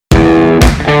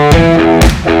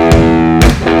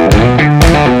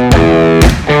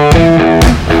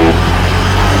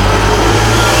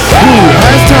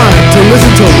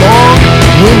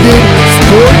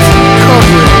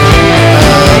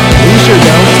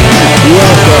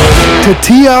to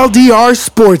TLDR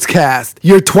Sportscast,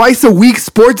 your twice-a-week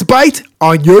sports bite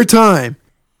on your time.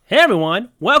 Hey everyone,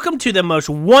 welcome to the most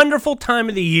wonderful time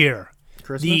of the year.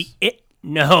 Christmas?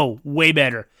 No, way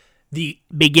better. The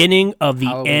beginning of the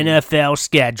Halloween. NFL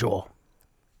schedule.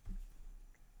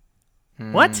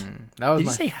 What? That was Did you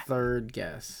my say- third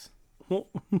guess.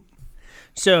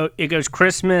 So it goes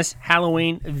Christmas,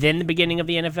 Halloween, then the beginning of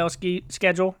the NFL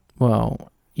schedule?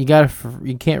 Well, you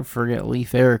can't forget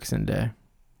Leif Erikson Day.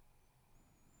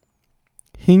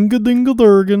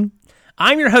 Hinga-dinga-durgan.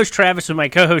 I'm your host, Travis, with my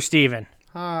co-host, Steven.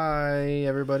 Hi,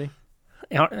 everybody.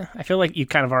 I feel like you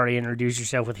kind of already introduced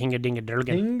yourself with Hinga Dinga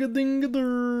Durgan.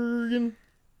 Hinga-dinga-durgan.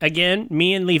 Again,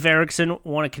 me and Leif Erikson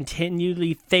want to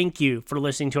continually thank you for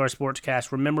listening to our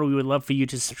sportscast. Remember, we would love for you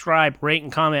to subscribe, rate,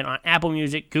 and comment on Apple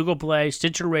Music, Google Play,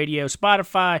 Stitcher Radio,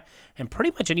 Spotify, and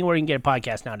pretty much anywhere you can get a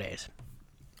podcast nowadays.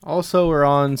 Also, we're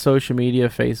on social media,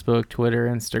 Facebook, Twitter,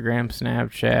 Instagram,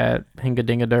 Snapchat,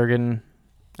 Hinga-dinga-durgan,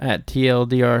 at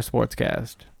TLDR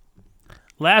Sportscast.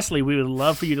 Lastly, we would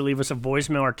love for you to leave us a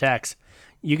voicemail or text.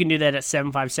 You can do that at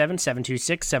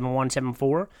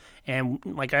 757-726-7174. And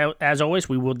as always,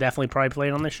 we will definitely probably play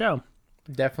it on the show.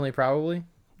 Definitely, probably.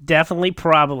 Definitely,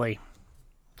 probably.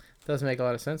 Doesn't make a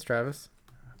lot of sense, Travis.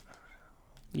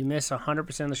 You miss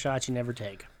 100% of the shots you never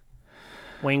take.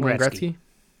 Wayne Wayne Gretzky.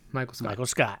 Michael Scott. Michael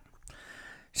Scott.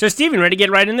 So, Steven, ready to get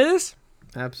right into this?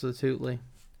 Absolutely.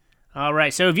 All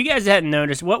right. So, if you guys hadn't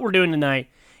noticed, what we're doing tonight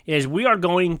is we are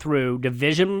going through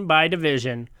division by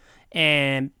division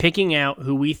and picking out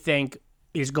who we think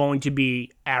is going to be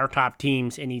our top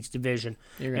teams in each division.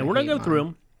 And we're going to go through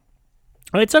them.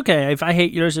 It's okay. If I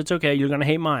hate yours, it's okay. You're going to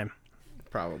hate mine.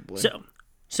 Probably.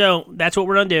 So that's what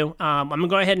we're going to do. I'm going to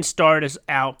go ahead and start us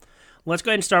out. Let's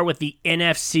go ahead and start with the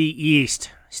NFC East.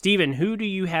 Steven, who do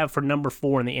you have for number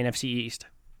 4 in the NFC East?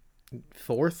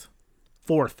 Fourth,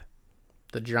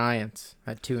 The Giants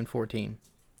at 2-14.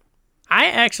 I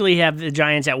actually have the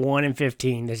Giants at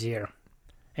 1-15 this year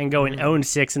and going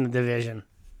 0-6 in the division.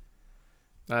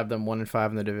 I have them 1-5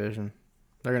 in the division.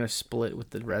 They're gonna split with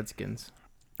the Redskins.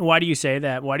 Why do you say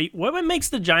that? What makes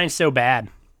the Giants so bad?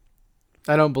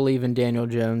 I don't believe in Daniel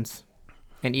Jones,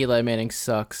 and Eli Manning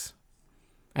sucks.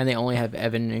 And they only have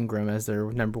Evan Ingram as their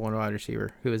number 1 wide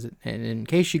receiver. Who is it? And in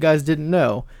case you guys didn't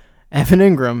know, Evan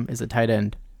Ingram is a tight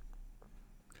end.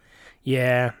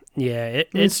 Yeah.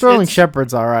 Sterling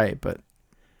Shepard's all right, but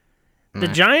the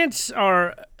Giants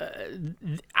are.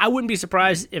 I wouldn't be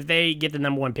surprised if they get the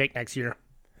number 1 pick next year.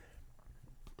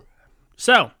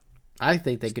 So I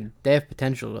think they have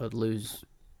potential to lose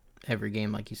every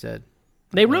game, like you said.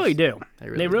 they really do.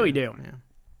 They really do. Yeah.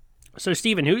 So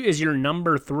Steven, who is your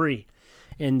number 3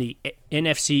 in the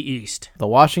NFC East? The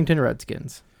Washington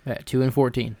Redskins at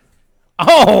 2-14.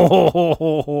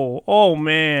 Oh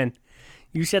man,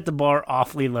 you set the bar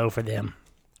awfully low for them.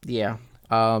 Yeah.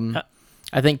 I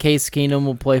think Case Keenum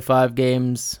will play 5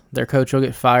 games. Their coach will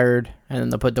get fired, and then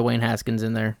they'll put Dwayne Haskins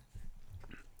in there.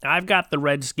 I've got the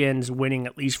Redskins winning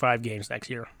at least 5 games next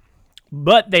year,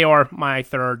 but they are my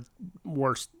third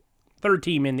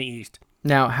team in the East.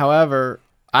 Now, however,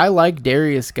 I like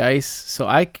Darius Geis, so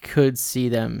I could see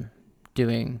them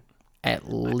doing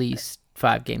at least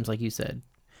 5 games, like you said.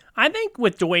 I think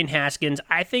with Dwayne Haskins,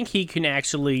 I think he can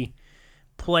actually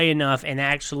play enough and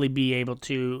actually be able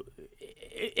to.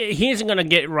 He isn't going to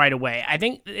get it right away. I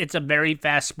think it's a very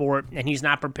fast sport, and he's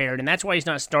not prepared, and that's why he's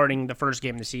not starting the first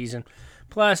game of the season.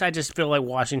 Plus, I just feel like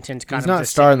Washington's kind He's of not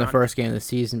just starting the sitting on- first game of the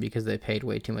season because they paid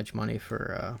way too much money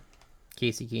for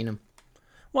Casey Keenum.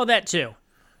 Well, that too.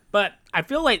 But I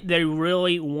feel like they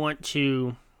really want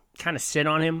to kind of sit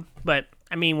on him. But,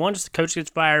 I mean, once the coach gets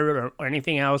fired or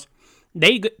anything else,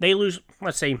 they lose,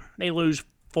 let's say, they lose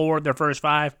 4 of their first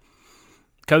 5.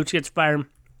 Coach gets fired,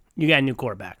 you got a new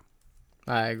quarterback.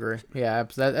 I agree. Yeah,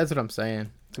 that's what I'm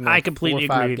saying. It's gonna be I like completely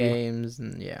 4 or 5 agree with you. games,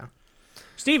 and yeah.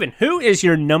 Steven, who is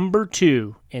your number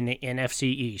 2 in the NFC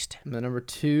East? The number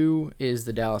 2 is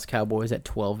the Dallas Cowboys at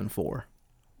 12-4.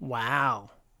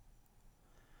 Wow.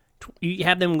 You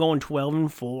have them going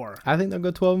 12-4. I think they'll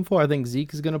go 12-4. I think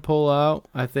Zeke is going to pull out.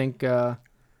 I think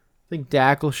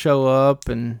Dak will show up,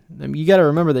 and you got to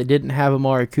remember they didn't have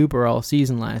Amari Cooper all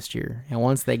season last year, and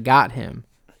once they got him,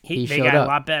 he They showed got up. a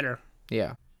lot better.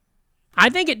 Yeah. I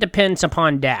think it depends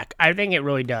upon Dak. I think it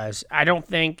really does. I don't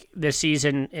think this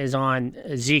season is on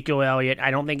Ezekiel Elliott.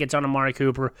 I don't think it's on Amari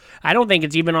Cooper. I don't think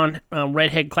it's even on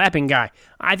Redhead Clapping Guy.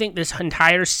 I think this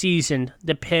entire season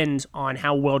depends on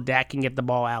how well Dak can get the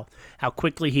ball out, how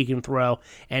quickly he can throw,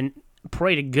 and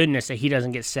pray to goodness that he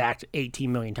doesn't get sacked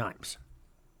 18 million times.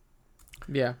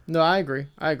 Yeah. No, I agree.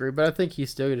 But I think he's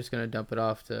still just going to dump it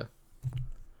off to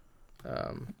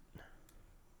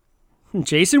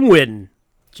Jason Witten.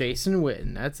 Jason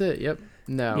Witten. That's it. Yep.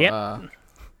 No. Yep.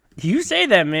 You say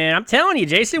that, man. I'm telling you,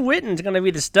 Jason Witten's going to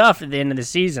be the stuff at the end of the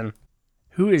season.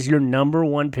 Who is your number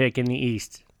one pick in the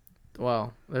East?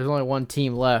 Well, there's only one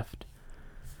team left.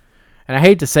 And I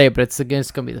hate to say it, but it's going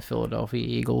to be the Philadelphia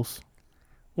Eagles.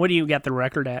 What do you got the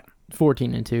record at?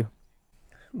 14-2.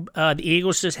 The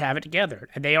Eagles just have it together.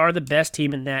 They are the best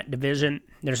team in that division.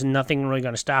 There's nothing really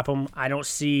going to stop them. I don't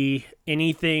see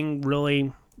anything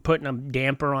really putting a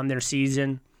damper on their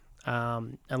season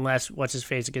unless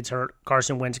what's-his-face gets hurt.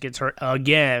 Carson Wentz gets hurt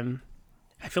again.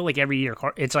 I feel like every year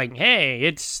it's like, hey,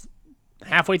 it's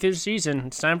halfway through the season.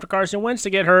 It's time for Carson Wentz to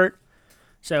get hurt.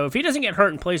 So if he doesn't get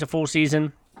hurt and plays a full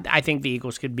season, I think the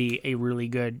Eagles could be a really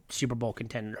good Super Bowl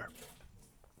contender.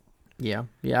 Yeah,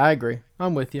 I agree.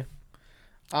 I'm with you.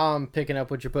 I'm picking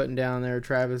up what you're putting down there,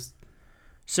 Travis.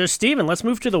 So, Steven, let's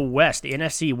move to the West, the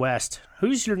NFC West.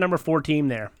 Who's your number 4 team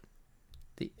there?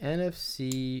 The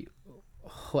NFC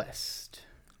West.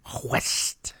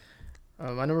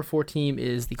 My number 4 team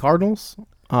is the Cardinals.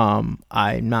 I'm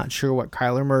not sure what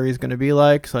Kyler Murray is going to be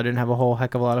like, so I didn't have a whole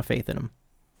heck of a lot of faith in him.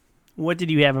 What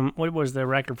did you have him? What was the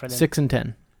record for them?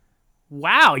 6-10.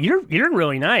 Wow, you're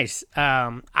really nice.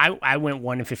 I went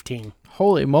 1-15.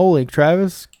 Holy moly,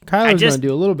 Travis! Kyler's going to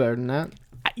do a little better than that.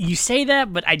 You say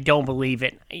that, but I don't believe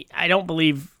it. I don't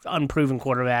believe unproven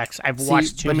quarterbacks. I've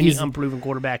watched too many unproven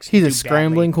quarterbacks. He's a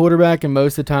scrambling quarterback, and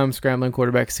most of the time, scrambling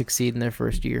quarterbacks succeed in their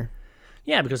first year.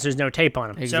 Yeah, because there's no tape on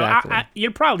him. Exactly. So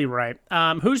you're probably right.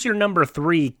 Who's your number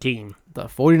 3 team? The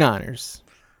 49ers.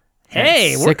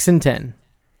 Hey, 6-10.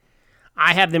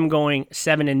 I have them going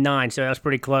 7-9, so that's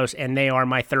pretty close, and they are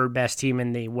my 3rd best team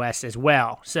in the West as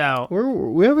well. So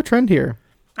we have a trend here.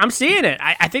 I'm seeing it.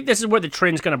 I think this is where the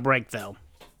trend's going to break, though.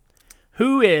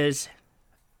 Who is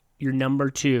your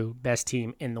number 2 best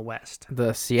team in the West?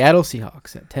 The Seattle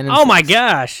Seahawks at 10-6. Oh my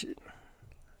gosh!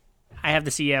 I have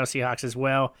the Seattle Seahawks as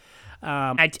well.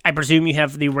 I presume you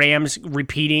have the Rams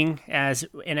repeating as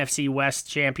NFC West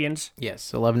champions.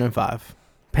 Yes, 11-5,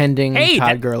 pending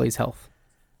Todd Gurley's health.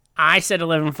 I said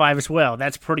 11-5 as well.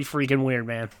 That's pretty freaking weird,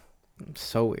 man.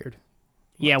 So weird.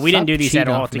 Yeah, we didn't do these at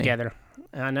all together.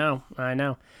 I know.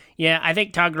 Yeah, I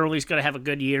think Todd Gurley's going to have a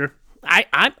good year.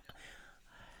 I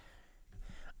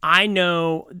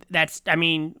know that's. I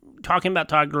mean, talking about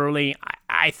Todd Gurley,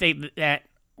 I think that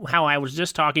how I was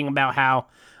just talking about how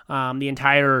the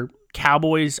entire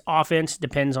Cowboys offense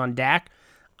depends on Dak.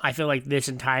 I feel like this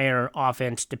entire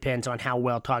offense depends on how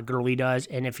well Todd Gurley does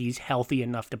and if he's healthy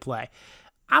enough to play.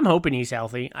 I'm hoping he's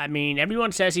healthy. I mean,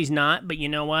 everyone says he's not, but you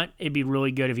know what? It'd be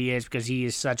really good if he is because he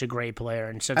is such a great player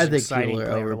and such an exciting player to watch. I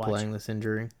think people are overplaying this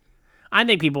injury. I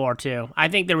think people are too. I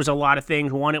think there was a lot of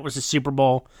things. One, it was the Super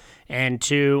Bowl, and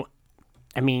 2,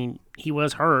 I mean, he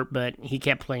was hurt, but he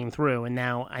kept playing through, and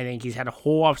now I think he's had a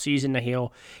whole offseason to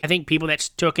heal. I think people that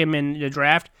took him in the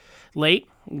draft late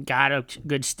got a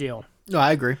good steal. No,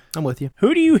 I agree. I'm with you.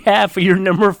 Who do you have for your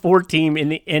number 4 team in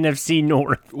the NFC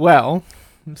North? Well,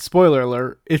 spoiler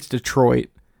alert, it's Detroit.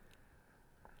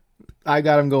 I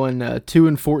got them going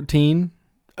 2-14,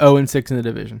 0-6 in the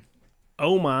division.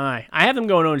 Oh my! I have them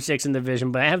going 0-6 in the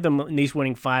division, but I have them at least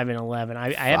winning 5-11.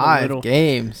 I have 5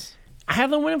 games. I have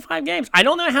them winning 5 games. I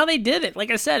don't know how they did it. Like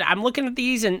I said, I'm looking at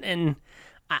these and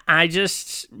I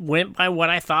just went by what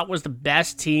I thought was the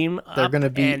best team. They're going to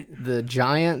beat the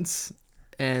Giants,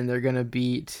 and they're going to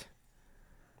beat.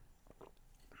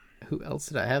 Who else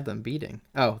did I have them beating?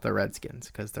 Oh, the Redskins,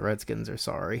 because the Redskins are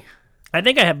sorry. I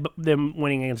think I have them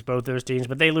winning against both those teams,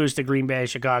 but they lose to Green Bay,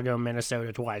 Chicago, and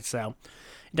Minnesota twice, so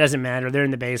it doesn't matter. They're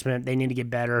in the basement. They need to get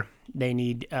better. They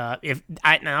need and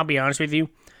I'll be honest with you,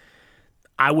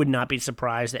 I would not be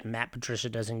surprised that Matt Patricia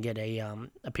doesn't get a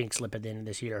pink slip at the end of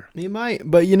this year. He might,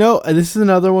 but this is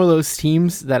another one of those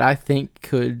teams that I think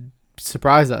could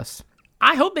surprise us.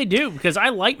 I hope they do because I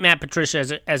like Matt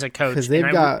Patricia as a coach. Because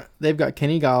they've got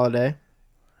Kenny Galladay.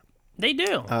 They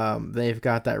do. They've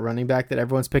got that running back that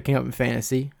everyone's picking up in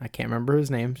fantasy. I can't remember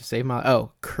his name. Just save my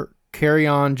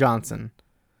Kerryon Johnson.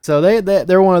 So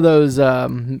they're one of those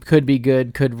could be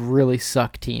good, could really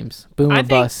suck teams. Boom or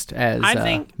bust, as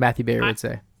Matthew Bayer would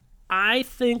say. I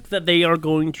think that they are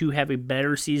going to have a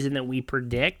better season than we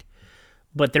predict,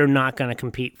 but they're not going to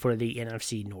compete for the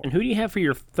NFC North. And who do you have for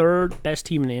your 3rd best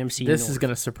team in the NFC North? This is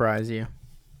going to surprise you.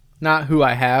 Not who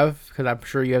I have, because I'm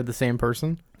sure you have the same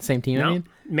person, same team. No, I mean,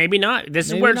 maybe not.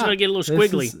 This is where it's going to get a little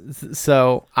squiggly.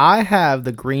 So I have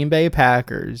the Green Bay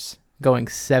Packers going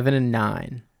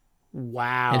 7-9.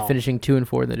 Wow. And finishing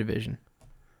 2-4 in the division.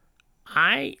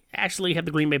 I actually have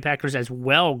the Green Bay Packers as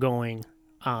well going.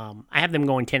 I have them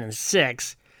going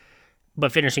 10-6,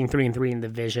 but finishing 3-3 in the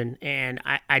division, and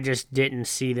I just didn't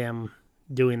see them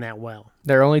doing that well.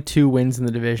 Their only 2 wins in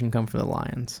the division come from the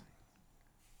Lions.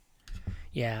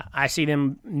 Yeah, I see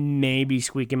them maybe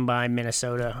squeaking by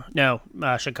Minnesota. No,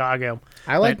 Chicago.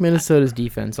 I like Minnesota's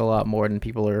defense a lot more than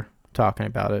people are talking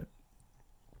about it.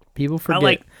 People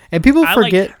forget.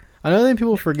 Another thing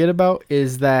people forget about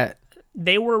is that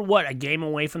they were, a game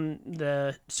away from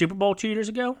the Super Bowl 2 years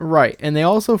ago? Right, and they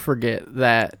also forget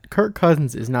that Kirk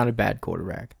Cousins is not a bad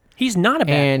quarterback. He's not a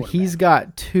bad quarterback. And he's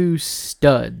got 2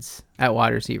 studs at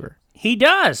wide receiver. He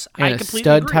does. And I a completely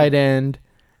stud agree. tight end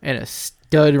and a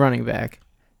stud running back.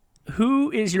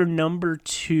 Who is your number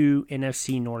 2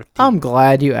 NFC North team? I'm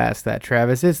glad you asked that,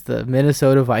 Travis. It's the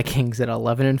Minnesota Vikings at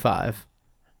 11-5.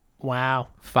 Wow.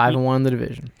 5-1 in the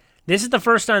division. This is the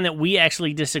first time that we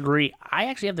actually disagree. I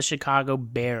actually have the Chicago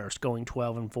Bears going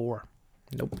 12-4.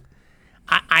 Nope.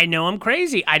 I know I'm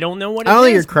crazy. I don't know what it is. I don't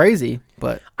think you're crazy,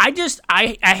 but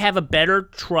I have a better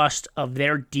trust of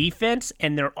their defense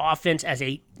and their offense as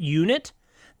a unit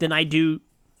than I do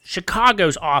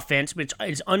Chicago's offense, which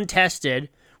is untested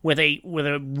with a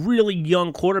really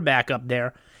young quarterback up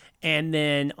there. And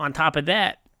then on top of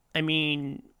that, I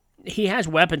mean, he has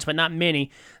weapons, but not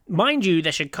many. Mind you,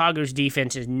 that Chicago's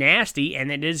defense is nasty,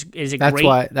 and it is a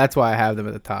great. That's why I have them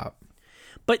at the top.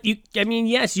 But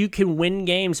yes, you can win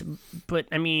games, but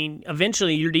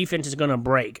eventually your defense is going to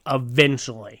break.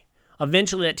 Eventually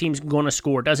that team's going to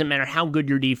score. It doesn't matter how good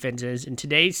your defense is. In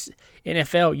today's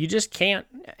NFL, you just can't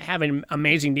have an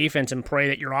amazing defense and pray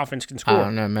that your offense can score. I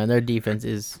don't know, man. Their defense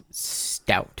is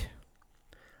stout.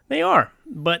 They are,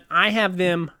 but I have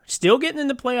them still getting in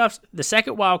the playoffs, the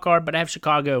second wild card, but I have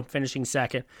Chicago finishing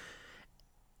second.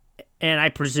 And I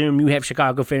presume you have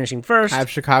Chicago finishing first. I have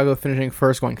Chicago finishing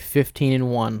first, going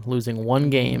 15-1, losing 1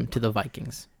 game to the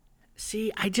Vikings.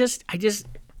 See,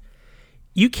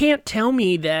 you can't tell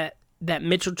me that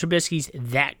Mitchell Trubisky's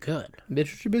that good.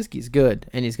 Mitchell Trubisky's good,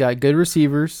 and he's got good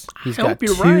receivers. He's got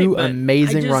you're 2 right, but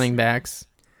amazing running backs.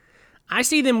 I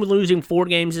see them losing 4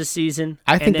 games this season.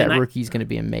 I think that rookie's going to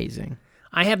be amazing.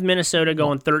 I have Minnesota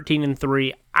going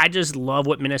 13-3. I just love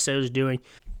what Minnesota's doing.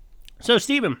 So,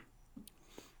 Steven,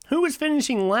 who is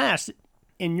finishing last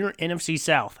in your NFC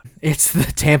South? It's the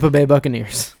Tampa Bay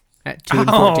Buccaneers at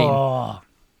 2-14. Oh.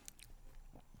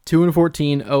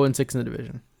 2-14, 0-6 in the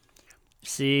division.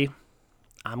 See,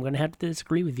 I'm going to have to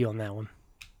disagree with you on that one.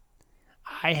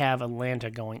 I have Atlanta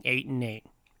going 8-8.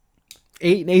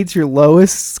 8-8's your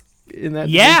lowest in that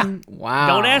division? Wow.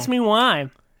 Don't ask me why.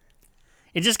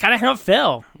 It just kind of how it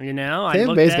fell,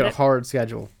 Tampa Bay's got a hard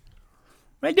schedule.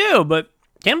 They do, but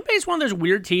Tampa Bay's one of those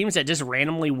weird teams that just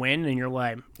randomly win, and you're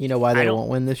like... You know why they won't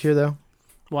win this year, though?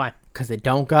 Why? Because they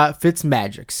don't got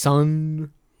Fitzmagic,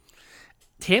 son.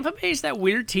 Tampa Bay's that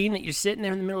weird team that you're sitting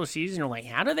there in the middle of the season, and you're like,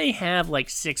 how do they have,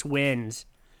 6 wins?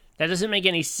 That doesn't make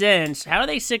any sense. How are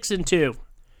they 6-2?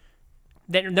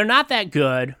 They're not that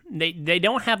good. They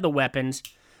don't have the weapons.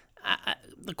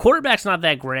 The quarterback's not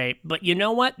that great, but you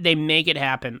know what? They make it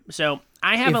happen. So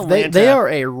I have Atlanta. They are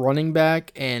a running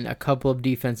back and a couple of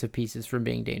defensive pieces from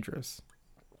being dangerous.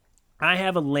 I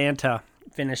have Atlanta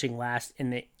finishing last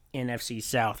in the NFC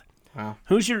South. Wow.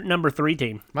 Who's your number 3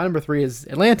 team? My number 3 is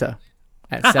Atlanta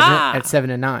at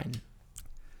 7-9.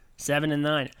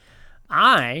 7-9.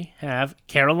 I have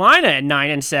Carolina at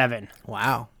 9-7.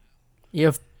 Wow. You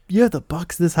have the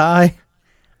Bucs this high?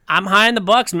 I'm high in the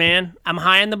Bucs, man. I'm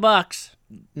high in the Bucs.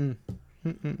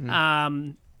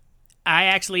 I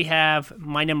actually have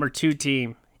my number 2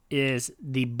 team is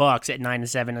the Bucs at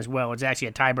 9-7 as well. It's actually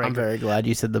a tiebreaker. I'm very glad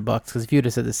you said the Bucs, because if you'd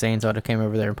have said the Saints, I would have came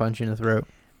over there and punched you in the throat.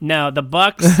 No, the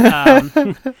Bucs.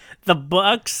 The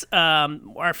Bucs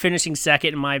are finishing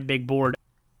second in my big board.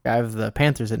 I have the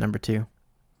Panthers at number 2.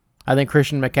 I think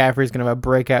Christian McCaffrey is going to have a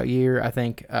breakout year. I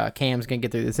think Cam's going to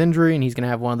get through this injury, and he's going to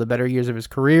have one of the better years of his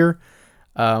career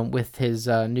with his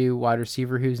new wide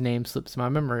receiver whose name slips my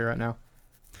memory right now.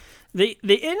 The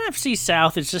NFC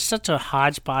South is just such a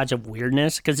hodgepodge of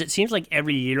weirdness because it seems like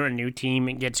every year a new team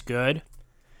gets good.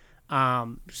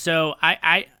 So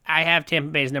I have Tampa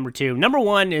Bay as number 2. Number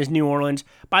 1 is New Orleans.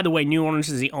 By the way, New Orleans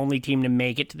is the only team to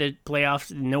make it to the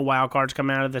playoffs. No wild cards come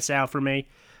out of the South for me.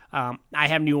 I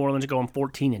have New Orleans going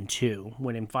 14-2,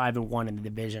 winning 5-1 in the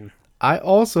division. I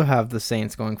also have the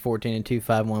Saints going 14-2,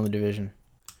 5-1 in the division.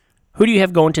 Who do you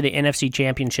have going to the NFC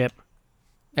Championship?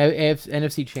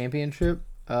 NFC Championship?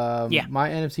 Yeah. My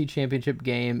NFC Championship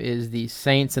game is the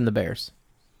Saints and the Bears.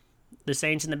 The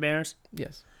Saints and the Bears?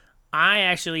 Yes. I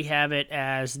actually have it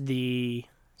as the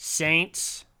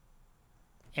Saints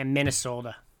and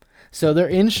Minnesota. So they're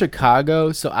in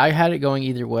Chicago, so I had it going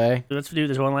either way. Let's do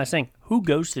this one last thing. Who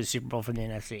goes to the Super Bowl for the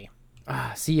NFC?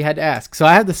 See, you had to ask. So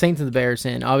I have the Saints and the Bears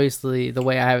in. Obviously, the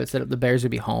way I have it set up, the Bears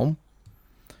would be home.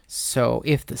 So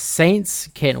if the Saints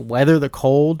can weather the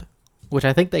cold, which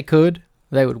I think they could,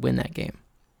 they would win that game.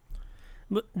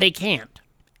 But they can't.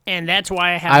 And that's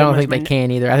why I have I them don't as think my they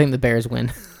can either. I think the Bears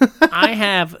win. I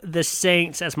have the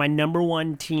Saints as my number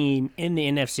one team in the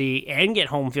NFC and get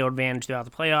home field advantage throughout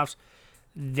the playoffs.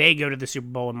 They go to the Super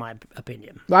Bowl, in my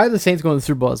opinion. I have the Saints going to the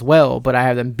Super Bowl as well, but I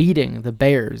have them beating the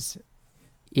Bears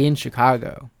in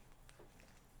Chicago.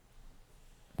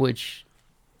 Which,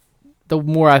 the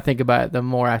more I think about it, the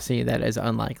more I see that as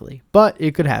unlikely. But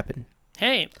it could happen.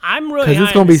 Hey, I'm really Because high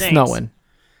it's going on to the be Saints. snowing.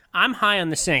 I'm high on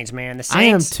the Saints, man. The Saints. I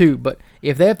am too, but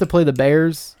if they have to play the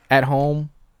Bears at home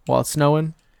while it's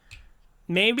snowing,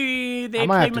 Maybe they I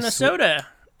might play have to Minnesota.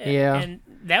 Yeah. And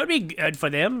that would be good for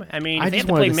them. I mean, I if they have just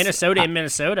to wanted play to Minnesota in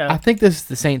Minnesota. I think this is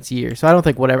the Saints' year. So I don't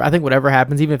think whatever. I think whatever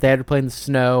happens, even if they had to play in the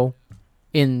snow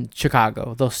in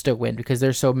Chicago, they'll still win because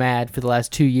they're so mad for the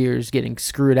last 2 years getting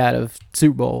screwed out of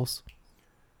Super Bowls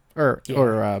or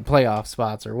playoff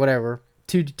spots or whatever.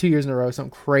 Two years in a row,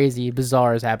 something crazy,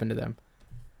 bizarre has happened to them.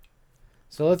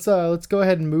 So let's go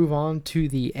ahead and move on to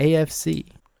the AFC.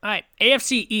 All right,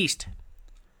 AFC East.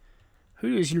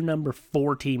 Who is your number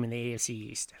 4 team in the AFC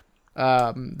East?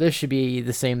 This should be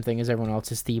the same thing as everyone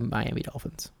else's team, Miami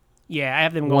Dolphins. Yeah, I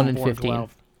have them 1 going and 4 and 15.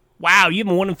 12. Wow, you have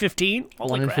them 1 and 15?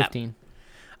 Holy 1 and crap. 15.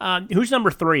 Who's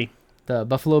number 3? The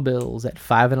Buffalo Bills at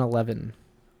 5 and 11.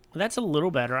 Well, that's a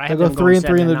little better. I They'll have go them 3 going and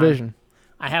 3 in the 7-9. division.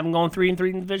 I have them going 3 and 3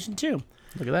 in the division too.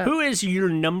 Look at that. Who is your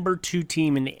number 2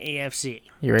 team in the AFC?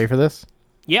 You ready for this?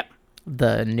 Yep.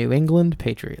 The New England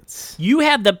Patriots. You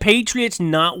have the Patriots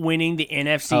not winning the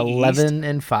NFC 11 East.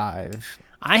 and 5.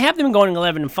 I have them going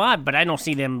 11 and 5, but I don't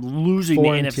see them losing 4 the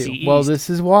and NFC 2. East. Well, this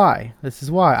is why.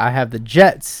 I have the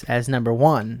Jets as number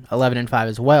 1, 11 and 5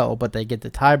 as well, but they get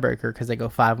the tiebreaker because they go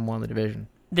 5 and 1 in the division.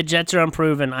 The Jets are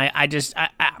unproven.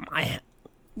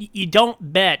 You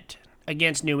don't bet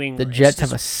against New The England. Jets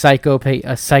have a psycho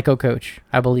coach.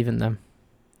 I believe in them.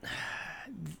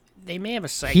 They may have a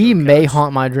psycho He may coach.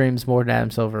 haunt my dreams more than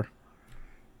Adam Silver.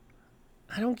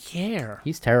 I don't care.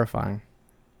 He's terrifying.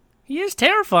 He is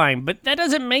terrifying, but that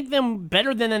doesn't make them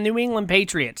better than the New England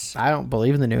Patriots. I don't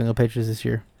believe in the New England Patriots this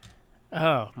year.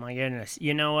 Oh, my goodness.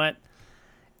 You know what?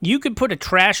 You could put a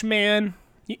trash man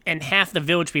and half the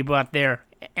village people out there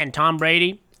and Tom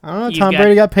Brady. I don't know. You've Tom got-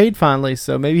 Brady got paid finally,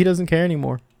 so maybe he doesn't care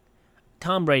anymore.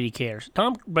 Tom Brady cares.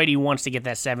 Tom Brady wants to get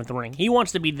that 7th ring. He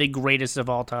wants to be the greatest of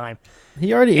all time.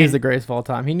 He already is And the greatest of all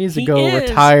time. He needs to He go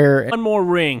is. retire. One more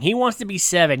ring. He wants to be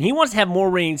 7. He wants to have more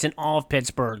rings than all of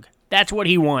Pittsburgh. That's what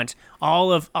he wants.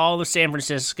 All of San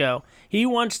Francisco. He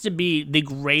wants to be the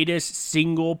greatest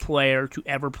single player to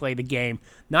ever play the game.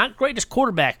 Not greatest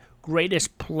quarterback,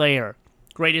 greatest player,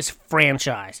 greatest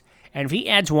franchise. And if he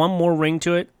adds one more ring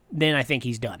to it, then I think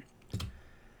he's done.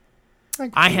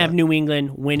 I have New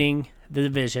England winning the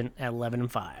division at 11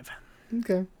 and 5.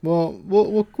 Okay. Well,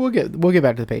 we'll get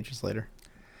back to the Patriots later.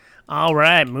 All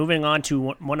right, moving on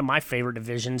to one of my favorite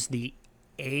divisions, the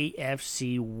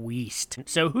AFC West.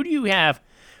 So who do you have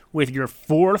with your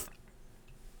 4th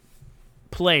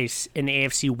place in the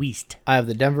AFC West? I have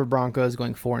the Denver Broncos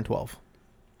going 4 and 12.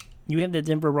 You have the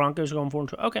Denver Broncos going 4 and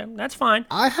 12. Okay, that's fine.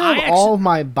 I have all of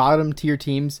my bottom tier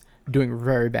teams doing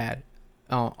very bad,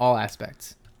 all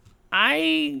aspects.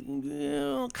 I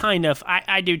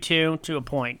do too, to a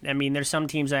point. I mean, there's some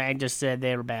teams that I just said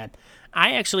they were bad.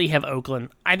 I actually have Oakland.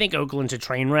 I think Oakland's a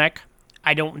train wreck.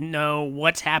 I don't know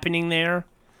what's happening there.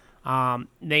 I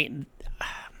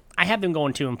have them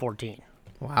going 2 and 14.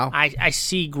 Wow. I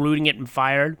see Gruden getting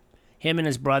fired. Him and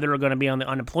his brother are going to be on the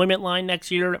unemployment line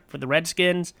next year for the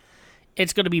Redskins.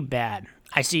 It's going to be bad.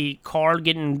 I see Carr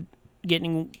getting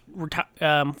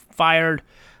fired.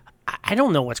 I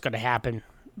don't know what's going to happen.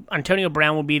 Antonio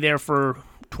Brown will be there for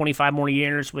 25 more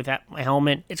years with that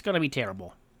helmet. It's going to be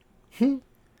terrible. Who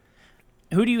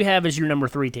do you have as your number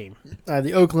 3 team?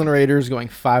 The Oakland Raiders going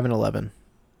 5 and 11.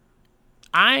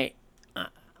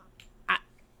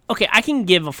 Okay, I can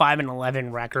give a 5 and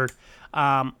 11 record.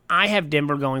 I have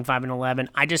Denver going 5 and 11.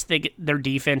 I just think their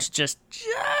defense just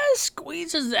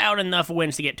squeezes out enough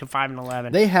wins to get to 5 and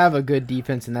 11. They have a good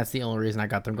defense, and that's the only reason I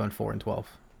got them going 4 and 12.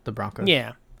 The Broncos.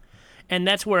 Yeah. And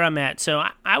that's where I'm at. So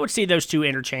I would see those two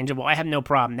interchangeable. I have no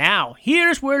problem. Now,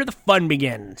 here's where the fun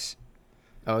begins.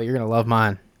 Oh, you're gonna love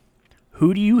mine.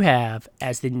 Who do you have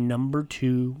as the number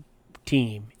 2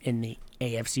 team in the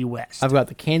AFC West? I've got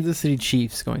the Kansas City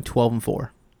Chiefs going 12 and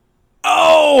 4.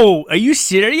 Oh, are you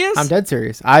serious? I'm dead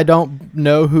serious. I don't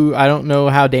know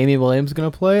how Damian Williams is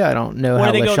going to play. I don't know Where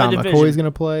how do they go in LaShawn the McCoy division? is going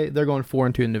to play. They're going 4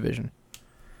 and 2 in the division.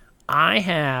 I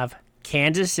have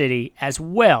Kansas City as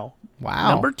well. Wow.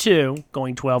 Number 2,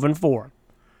 going 12 and 4.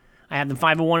 I have them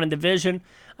 5 and 1 in the division.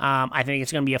 I think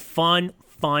it's going to be a fun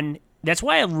fun. That's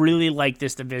why I really like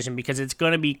this division, because it's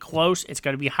going to be close, it's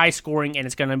going to be high scoring, and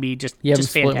it's going to be just You haven't just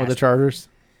split fantastic. with the Chargers?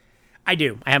 I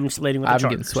do. I have them slating with the I'm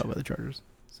Chargers. getting swept with the Chargers.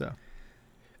 So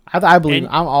I believe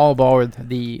And- I'm all aboard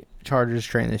the Chargers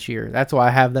train this year. That's why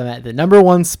I have them at the number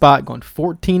 1 spot, going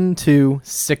 14-2,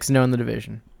 6-0 in the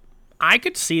division. I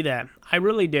could see that. I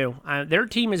really do. Their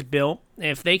team is built.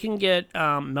 If they can get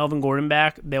Melvin Gordon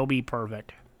back, they'll be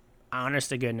perfect. Honest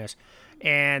to goodness.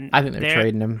 And I think they're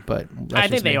trading him, but I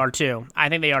think they are too.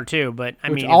 But I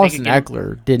Which mean, if Austin they could get,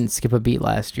 Eckler didn't skip a beat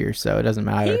last year, so it doesn't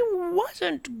matter. he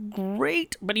wasn't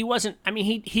great, but he wasn't. I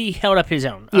mean, he held up his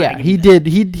own. Yeah, he did.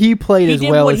 He played He as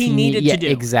did well what as he needed to yeah, do.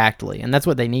 exactly, and that's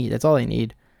what they need. That's all they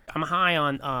need. I'm high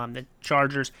on the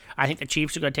Chargers. I think the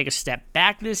Chiefs are going to take a step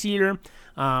back this year.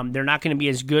 They're not going to be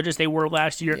as good as they were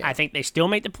last year. Yeah. I think they still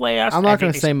make the playoffs. I'm not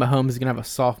going to say Mahomes is going to have a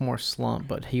sophomore slump,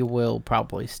 but he will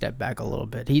probably step back a little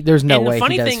bit. There's no And the way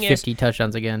funny he does thing is- 50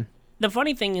 touchdowns again. The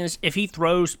funny thing is, if he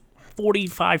throws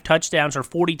 45 touchdowns or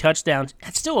 40 touchdowns,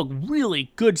 that's still a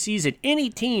really good season. Any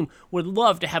team would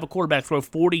love to have a quarterback throw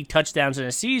 40 touchdowns in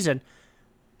a season.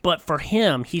 But for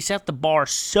him, he set the bar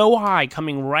so high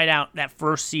coming right out that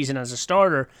first season as a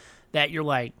starter that you're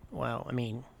like, well, I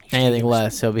mean, Anything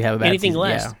less, he'll have a bad anything season.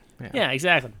 less. Yeah. Yeah,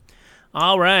 exactly.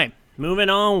 All right, moving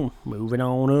on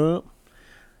up.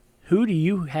 Who do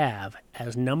you have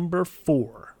as number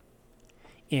 4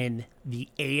 in the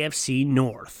AFC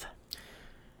North?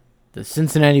 The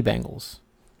Cincinnati Bengals,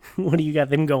 What do you got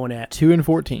them going at?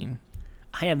 2-14.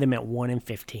 I have them at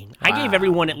 1-15. I gave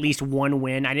everyone at least one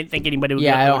win. I didn't think anybody would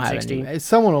Yeah, I get don't have 16. any.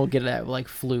 Someone will get that like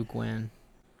fluke win.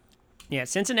 Yeah,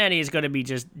 Cincinnati is going to be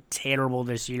just terrible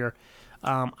this year.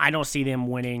 I don't see them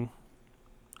winning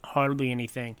hardly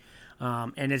anything.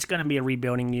 And it's going to be a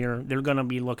rebuilding year. They're going to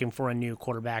be looking for a new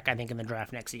quarterback, I think, in the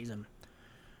draft next season.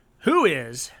 Who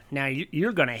is, now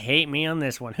you're going to hate me on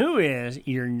this one, who is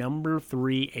your number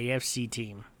 3 AFC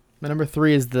team? My number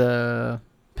 3 is the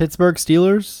Pittsburgh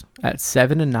Steelers at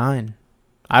 7-9.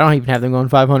 I don't even have them going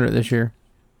 500 this year.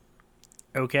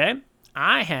 Okay.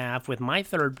 I have, with my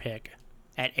third pick,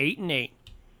 at 8-8,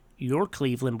 your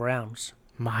Cleveland Browns.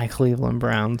 My Cleveland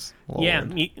Browns. Lord. Yeah,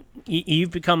 you've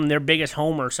become their biggest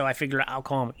homer, so I figured I'll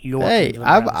call them your Hey,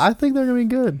 Cleveland Browns. I think they're gonna be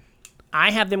good.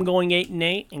 I have them going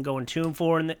 8-8 and going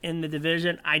 2-4 in the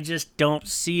division. I just don't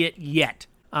see it yet.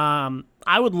 I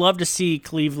would love to see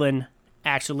Cleveland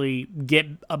actually get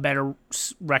a better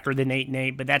record than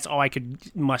 8-8, but that's all I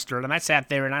could muster. And I sat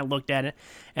there and I looked at it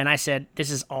and I said,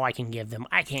 "This is all I can give them.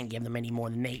 I can't give them any more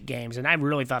than 8 games." And I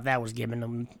really thought that was giving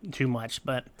them too much.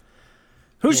 But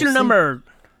who's your number?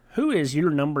 Who is your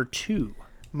number 2?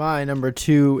 My number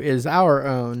 2 is our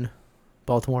own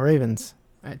Baltimore Ravens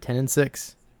at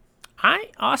 10-6.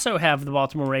 I also have the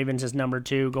Baltimore Ravens as number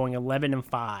 2, going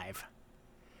 11-5.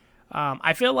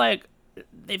 I feel like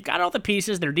they've got all the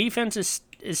pieces. Their defense is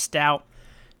stout.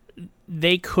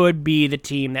 They could be the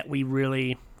team that we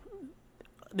really.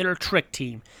 They're a trick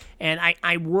team, and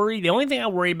I worry. The only thing I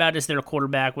worry about is their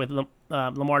quarterback with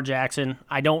Lamar Jackson.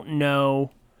 I don't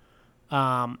know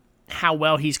how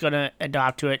well he's going to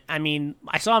adopt to it. I mean,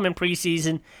 I saw him in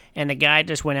preseason, and the guy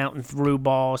just went out and threw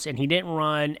balls, and he didn't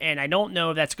run, and I don't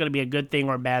know if that's going to be a good thing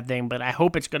or a bad thing, but I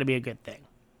hope it's going to be a good thing.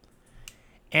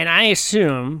 And I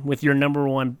assume with your number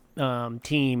 1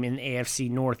 team in the AFC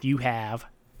North, you have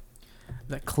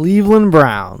The Cleveland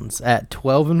Browns at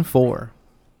 12-4.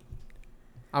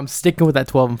 I'm sticking with that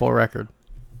 12-4 record.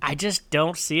 I just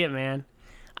don't see it, man.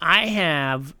 I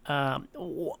have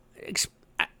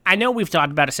I know we've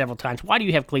talked about it several times. Why do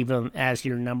you have Cleveland as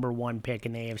your number 1 pick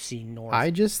in the AFC North?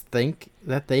 I just think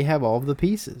that they have all of the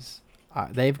pieces.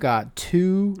 They've got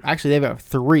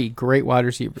 3 great wide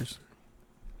receivers.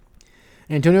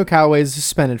 Antonio Callaway is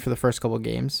suspended for the first couple of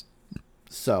games.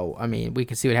 So, I mean, we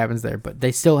can see what happens there. But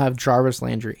they still have Jarvis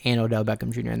Landry and Odell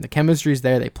Beckham Jr. And the chemistry's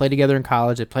there. They play together in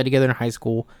college. They play together in high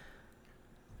school.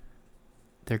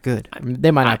 They're good. I mean,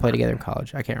 they might not play together in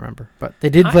college. I can't remember. But they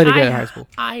did play together in high school.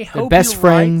 I They're hope best you're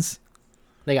friends.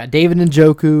 They got David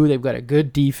Njoku. They've got a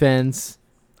good defense.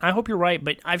 Right. I hope you're right,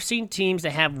 but I've seen teams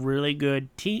that have really good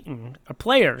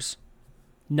players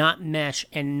not mesh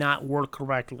and not work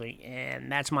correctly,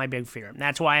 and that's my big fear.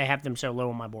 That's why I have them so low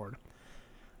on my board.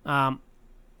 I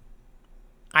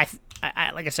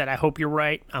like I said, I hope you're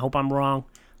right. I hope I'm wrong,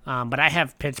 but I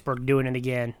have Pittsburgh doing it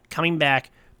again, coming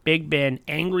back. Big Ben,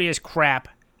 angry as crap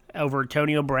over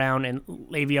Antonio Brown and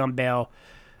Le'Veon Bell,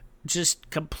 just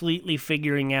completely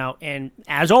figuring out, and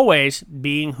as always,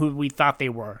 being who we thought they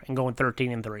were and going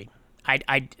 13-3.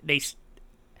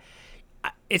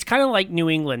 It's kind of like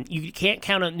New England. You can't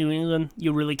count out New England.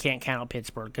 You really can't count out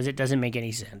Pittsburgh because it doesn't make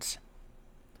any sense.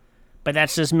 but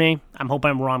that's just me. I'm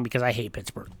hoping I'm wrong because I hate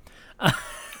Pittsburgh.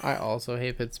 I also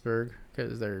hate Pittsburgh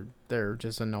because they're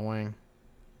just annoying.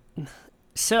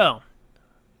 So,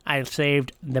 I've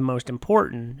saved the most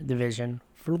important division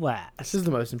for This last. is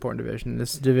the most important division.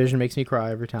 This division makes me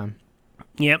cry every time.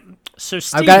 Yep. So,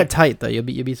 Steve, I've got it tight though. You'll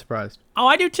be surprised. Oh,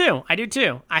 I do too.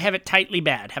 I have it tightly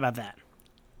bad. How about that?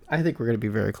 I think we're gonna be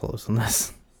very close on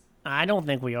this. I don't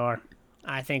think we are.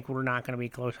 I think we're not going to be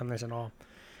close on this at all.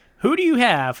 Who do you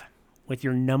have with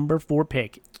your number 4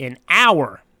 pick in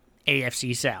our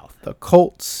AFC South? The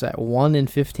Colts at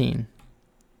 1-15.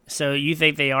 So you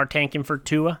think they are tanking for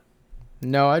Tua?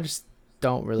 No, I just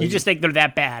don't really. You just think they're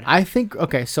that bad? I think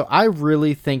okay. So I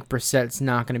really think Brissett's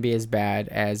not going to be as bad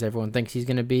as everyone thinks he's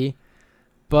going to be.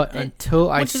 But until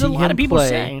I see him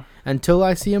play, until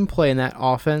I see him play in that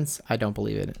offense, I don't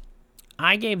believe it.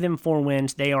 I gave them 4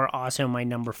 wins. They are also my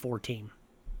number 4 team.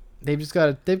 They've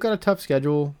got a tough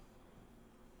schedule.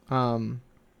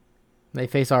 They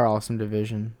face our awesome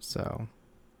division, so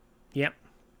Yep.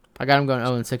 I got them going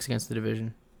 0-6 against the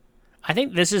division. I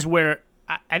think this is where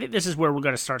we're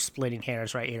going to start splitting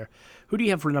hairs right here. Who do you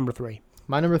have for number 3?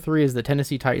 My number 3 is the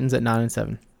Tennessee Titans at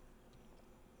 9-7.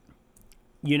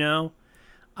 You know,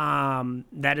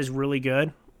 that is really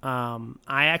good. I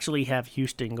actually have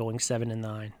Houston going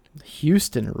 7-9.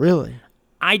 Houston, really?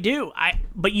 I do.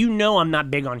 But you know I'm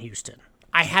not big on Houston.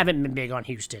 I haven't been big on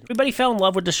Houston. Everybody fell in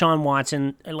love with Deshaun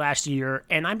Watson last year,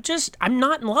 and I'm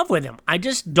not in love with him. I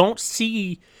just don't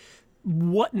see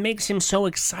what makes him so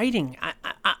exciting.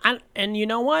 And you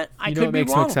know what? I could be wrong. You know what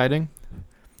makes him exciting?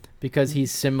 Because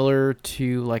he's similar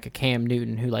to like a Cam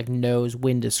Newton who like knows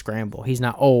when to scramble. He's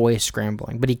not always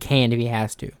scrambling, but he can if he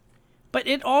has to. But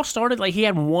it all started like he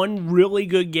had one really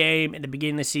good game at the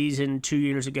beginning of the season 2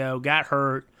 years ago, got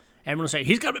hurt. Everyone was saying,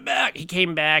 he's coming back. He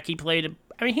came back. He played.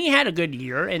 He had a good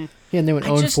year. And they went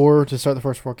 0-4 to start the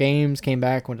first 4 games, came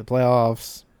back, went to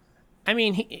playoffs.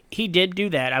 He did do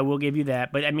that. I will give you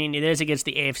that. But, it is against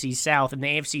the AFC South, and the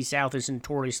AFC South is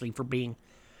notoriously for being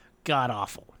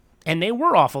god-awful. And they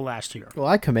were awful last year. Well,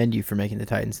 I commend you for making the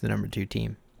Titans the number 2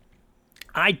 team.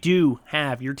 I do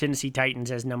have your Tennessee Titans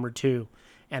as number 2,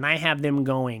 and I have them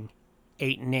going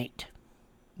 8-8.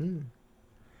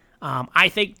 I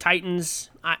think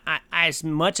Titans, I as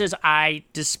much as I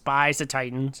despise the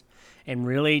Titans and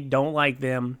really don't like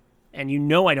them, and you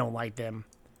know I don't like them,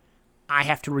 I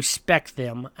have to respect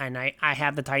them, and I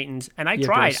have the Titans, and I you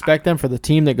tried. Have to respect them for the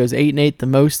team that goes 8-8 the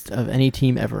most of any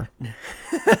team ever.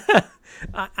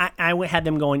 I had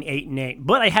them going 8-8,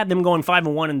 but I had them going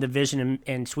 5-1 in the division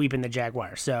and sweeping the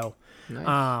Jaguars. So,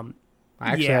 nice.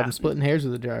 I actually have them splitting hairs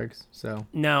with the Jags. So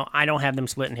no, I don't have them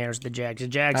splitting hairs with the Jags. The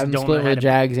Jags I have them don't splitting know how with the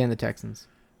Jags and the Texans.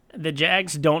 The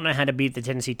Jags don't know how to beat the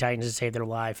Tennessee Titans to save their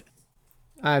life.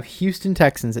 I have Houston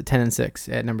Texans at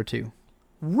 10-6 at number 2.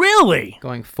 Really?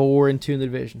 Going 4-2 in the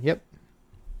division. Yep.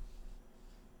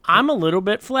 I'm a little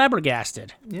bit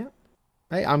flabbergasted. Yep.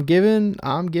 Hey, I'm giving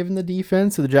the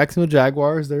defense of the Jacksonville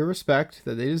Jaguars their respect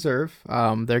that they deserve.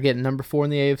 They're getting number 4 in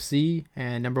the AFC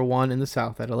and number 1 in the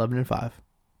South at 11-5.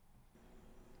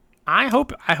 I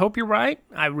hope you're right.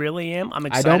 I really am. I'm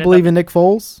excited. I don't believe in Nick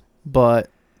Foles, but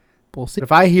we'll see.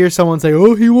 If I hear someone say,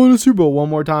 "Oh, he won a Super Bowl" one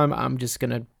more time, I'm just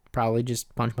gonna probably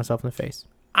just punch myself in the face.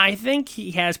 I think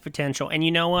he has potential, and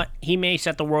you know what? He may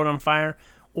set the world on fire.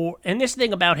 And this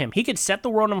thing about him, he could set the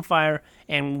world on fire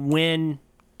and win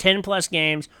 10+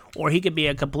 games, or he could be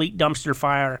a complete dumpster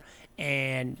fire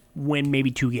and win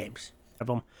maybe 2 games of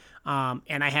them.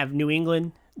 And I have New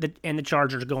England and the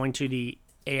Chargers going to the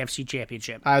AFC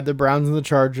Championship. I have the Browns and the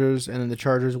Chargers, and then the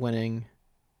Chargers winning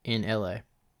in LA.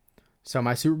 So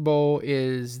my Super Bowl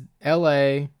is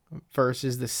LA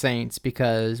versus the Saints,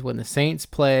 because when the Saints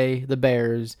play the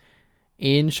Bears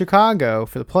in Chicago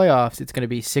for the playoffs, it's going to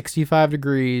be 65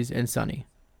 degrees and sunny.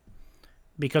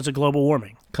 Because of global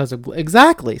warming.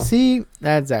 Exactly. See,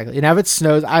 exactly. And if it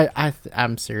snows,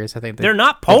 I'm serious. I think they're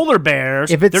not polar bears.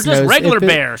 If they're just regular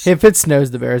bears. If it snows,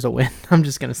 the Bears will win. I'm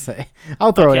just gonna say.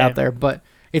 I'll throw it out there, but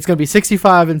it's gonna be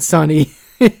 65 and sunny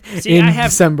in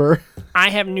December.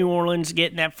 I have New Orleans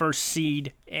getting that first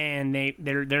seed, and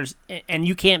and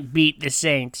you can't beat the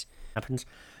Saints.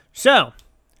 So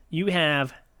you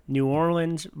have New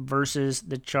Orleans versus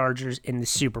the Chargers in the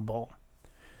Super Bowl.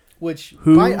 Which,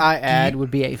 might I add,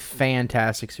 would be a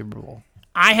fantastic Super Bowl.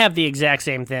 I have the exact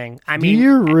same thing. Do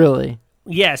you really?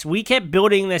 Yes, we kept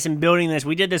building this and building this.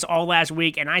 We did this all last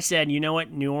week, and I said, you know what,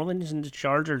 New Orleans and the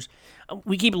Chargers,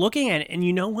 we keep looking at it, and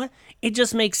you know what? It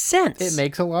just makes sense. It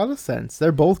makes a lot of sense.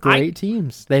 They're both great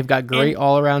teams. They've got great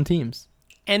all-around teams.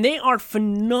 And they are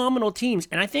phenomenal teams,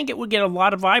 and I think it would get a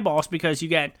lot of eyeballs because you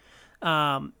got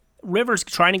Rivers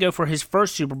trying to go for his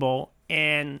first Super Bowl,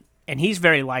 and and he's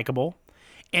very likable.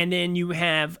 And then you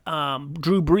have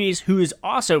Drew Brees, who is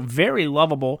also very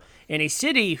lovable, in a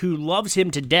city who loves him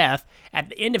to death. At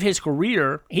the end of his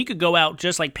career, he could go out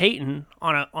just like Peyton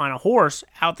on a horse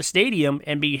out the stadium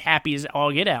and be happy as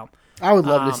all get out. I would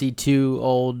love to see two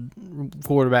old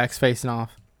quarterbacks facing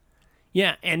off.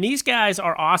 Yeah, and these guys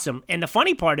are awesome. And the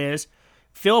funny part is,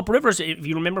 Phillip Rivers, if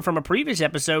you remember from a previous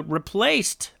episode,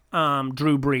 replaced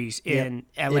Drew Brees in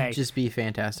L.A. It'd just be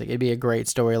fantastic. It'd be a great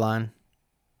storyline.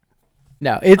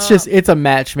 No, it's a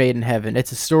match made in heaven.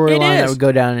 It's a storyline that would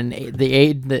go down in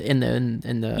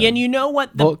the And you know what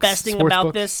the books, best thing sports about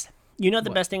books? this? You know the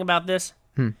best thing about this?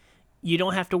 You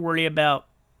don't have to worry about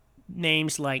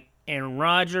names like Aaron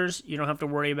Rodgers. You don't have to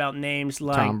worry about names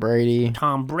like Tom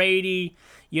Brady.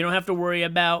 You don't have to worry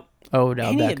about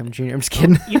Odell Beckham Jr. I'm just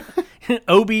kidding.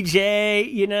 OBJ.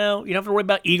 You don't have to worry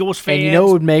about Eagles fans. And you know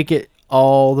what would make it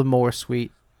all the more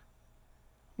sweet?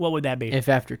 What would that be? If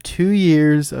after 2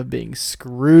 years of being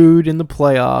screwed in the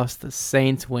playoffs, the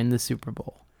Saints win the Super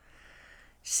Bowl.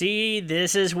 See,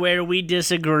 this is where we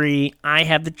disagree. I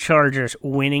have the Chargers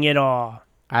winning it all.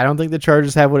 I don't think the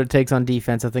Chargers have what it takes on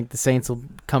defense. I think the Saints will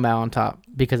come out on top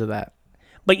because of that.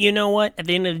 But you know what? At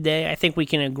the end of the day, I think we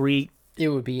can agree. It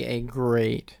would be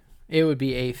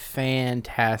a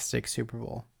fantastic Super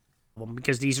Bowl.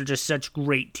 Because these are just such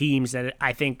great teams that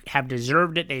I think have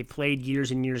deserved it. They've played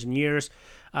years and years and years.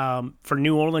 For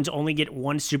New Orleans, only get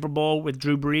one Super Bowl with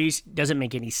Drew Brees doesn't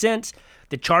make any sense.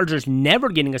 The Chargers never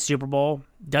getting a Super Bowl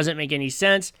doesn't make any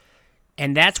sense.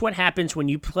 And that's what happens when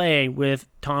you play with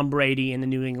Tom Brady and the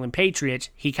New England Patriots.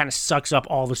 He kind of sucks up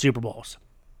all the Super Bowls.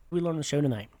 We learned on the show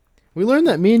tonight. We learned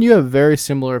that me and you have very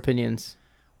similar opinions.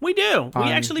 We do. We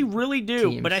actually really do.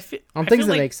 Teams. But on things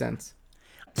that make sense.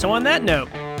 So on that note,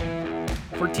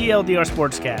 for TLDR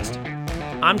Sportscast,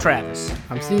 I'm Travis.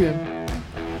 I'm Steven.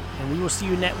 And we will see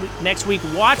you next week.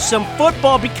 Watch some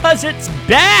football because it's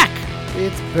back!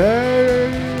 It's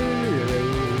back!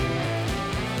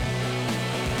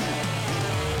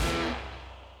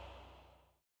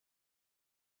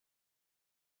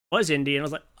 Was Indian. I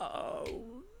was like,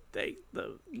 oh, thank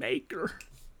the maker.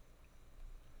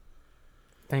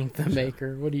 Thank the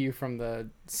maker. What are you, from the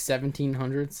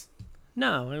 1700s?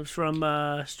 No, it was from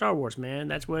Star Wars, man.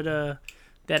 That's what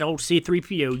that old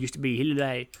C-3PO used to be. He'd be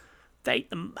like, thank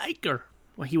the maker.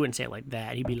 Well, he wouldn't say it like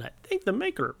that. He'd be like, thank the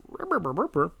maker.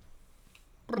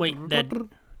 Wait,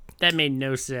 that made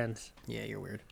no sense. Yeah, you're weird.